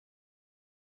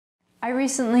I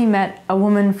recently met a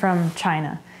woman from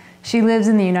China. She lives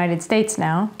in the United States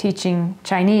now, teaching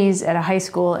Chinese at a high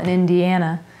school in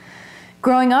Indiana.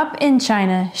 Growing up in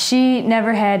China, she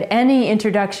never had any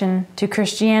introduction to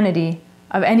Christianity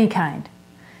of any kind.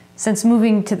 Since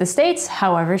moving to the States,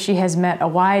 however, she has met a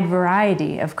wide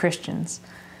variety of Christians.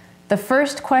 The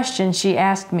first question she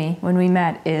asked me when we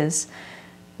met is,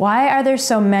 why are there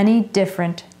so many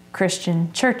different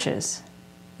Christian churches?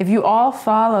 If you all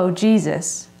follow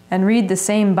Jesus and read the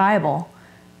same Bible,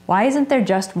 why isn't there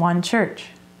just one church?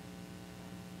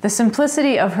 The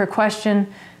simplicity of her question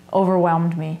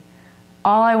overwhelmed me.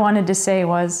 All I wanted to say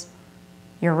was,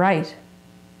 "You're right,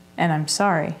 and I'm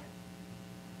sorry."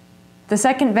 The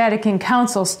Second Vatican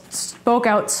Council spoke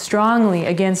out strongly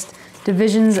against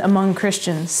divisions among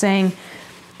Christians, saying,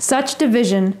 "Such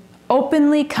division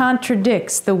openly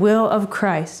contradicts the will of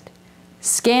Christ,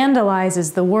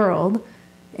 scandalizes the world,"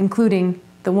 including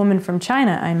the woman from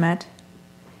China I met,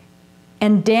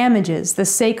 "and damages the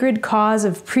sacred cause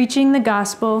of preaching the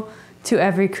gospel to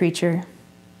every creature."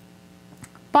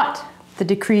 But, the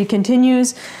decree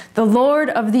continues, the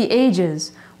Lord of the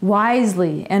ages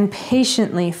wisely and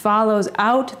patiently follows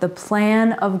out the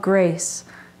plan of grace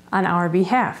on our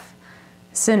behalf,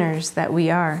 sinners that we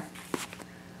are.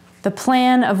 The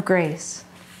plan of grace.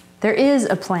 There is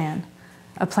a plan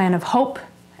of hope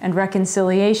and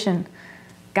reconciliation,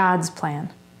 God's plan.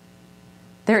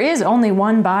 There is only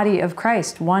one body of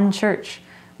Christ, one church.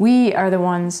 We are the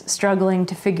ones struggling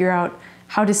to figure out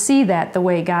how to see that the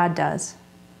way God does.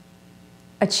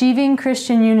 Achieving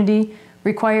Christian unity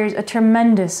requires a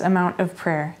tremendous amount of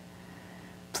prayer.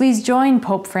 Please join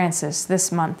Pope Francis this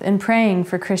month in praying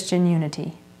for Christian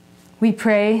unity. We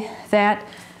pray that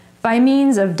by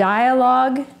means of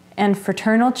dialogue and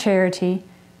fraternal charity,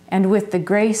 and with the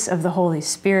grace of the Holy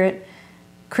Spirit,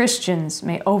 Christians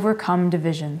may overcome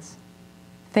divisions.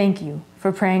 Thank you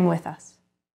for praying with us.